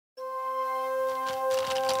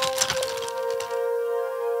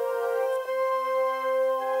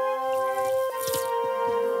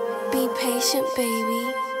patient,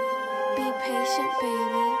 baby. Be patient,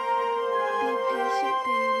 baby. Be patient,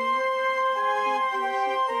 baby.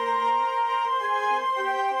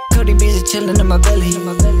 Cody beans are chillin' in my belly.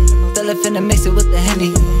 Still finna mix it with the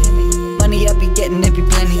Henny. Money I be getting, it be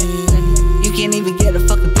plenty. You can't even get a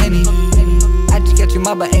fucking penny. I just got your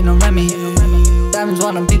mama, ain't no Remy. Diamonds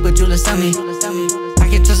want them people, jewelers on me. I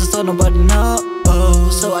can't trust a soul, nobody know.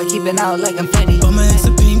 So I keep it out like I'm Fetty. Bought my ass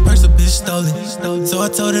a pink purse, a bitch stolen. So I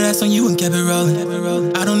told her that's on you and kept it rolling.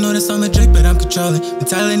 I don't know this I'm a Drake, but I'm controlling.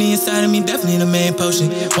 Mentality inside of me, definitely the main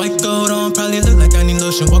potion. White gold on, probably look like I need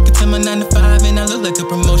lotion. Walk into my 9 to 5 and I look like a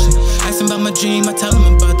promotion. Asking about my dream, I tell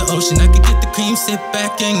him about the ocean. I could get the cream, sit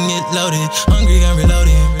back and get loaded. Hungry, I'm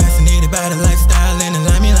reloading. Fascinated by the lifestyle and the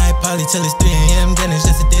limey like Polly till it's 3 AM. Then it's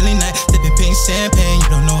just a daily night. Sipping pink champagne, you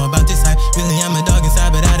don't know about this hype. Really, I'm a dog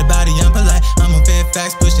inside, but out of body, I'm polite. I'm a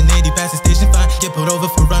Fairfax, pushing 80 past the station 5. Get pulled over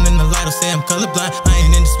for running the light, or say I'm colorblind. I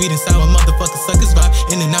ain't into sweet and sour, motherfucker suckers vibe.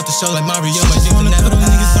 In and out the show like Mario, my shit will never lie.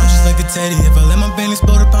 Niggas soft just like a teddy. If I let my vein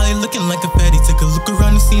explode, I'm probably looking like a fatty. Take a look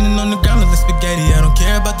around the scene and on the ground look like spaghetti. I don't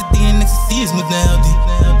care about the D and ecstasy, it's with the healthy.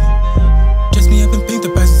 Dress me up in pink, the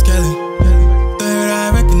price is Kelly. Third eye,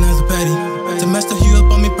 recognize a patty. To mess the hue up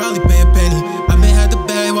on me, probably pay a penny. I been had the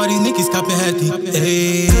bag while these niggas copping hatty.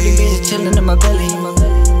 Cody beans are chillin' in my belly.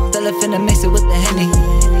 Still finna mix it with the Henny.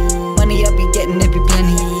 Money I be getting, it be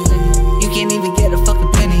plenty. You can't even get a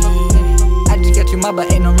fucking penny. I just got your mama,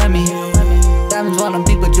 ain't no Remy. Diamonds want them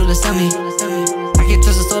people, jewelers on me. I can't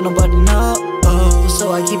trust a soul, nobody know.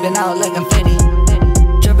 So I keep it out like I'm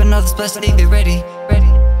Fetty. Drippin' off the splash, they be ready.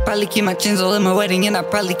 Probably keep my chains all in my wedding, and I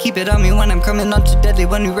probably keep it on me when I'm coming on too deadly.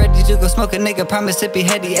 When we ready to go smoke a nigga, promise it be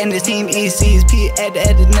heady. And the team EC's P, Ed,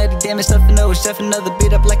 netty. Damage stuffin' over, chef another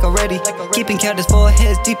beat up like already. Keeping count as 4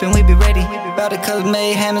 heads deep and we be ready. About to cause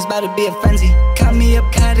mayhem, it's about to be a frenzy. Caught me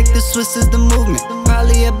up Paddock, the Swiss is the movement.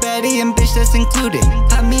 Probably a baddie and bitch that's included.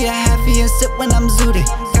 Pop me a halfie and sip when I'm zooted.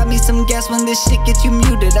 Got me some gas when this shit gets you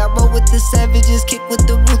muted. I roll with the savages, kick with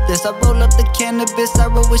the ruthless. I roll up the cannabis, I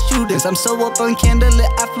roll with shooters. I'm so up on candlelit,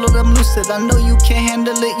 I float, I'm lucid. I know you can't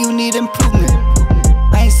handle it, you need improvement.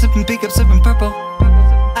 I ain't sipping pink, I'm sipping purple.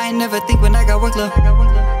 I ain't never think when I got workload.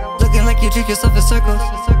 Looking like you drink yourself in circles.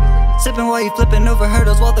 Sipping while you flipping over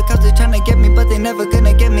hurdles. While the cops they tryna get me, but they never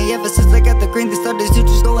gonna get me. Ever since I got the green, they started to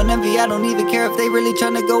just go and envy. I don't even care if they really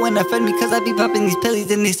tryna go and offend me, cause I be popping these pillies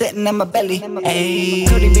and they sitting in my belly. Ayy,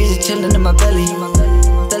 Cody beans are chillin' in my belly.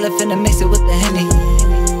 Still finna mix it with the Henny.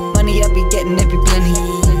 Money I be getting, it be plenty.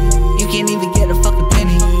 You can't even get a fucking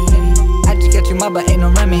penny. I just got your mama, ain't no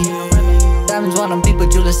Remy. Diamonds want them people,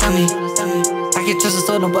 jewelers on me. I can't trust a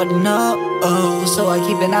soul, nobody know. So I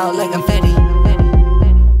keep it out like I'm Fetty.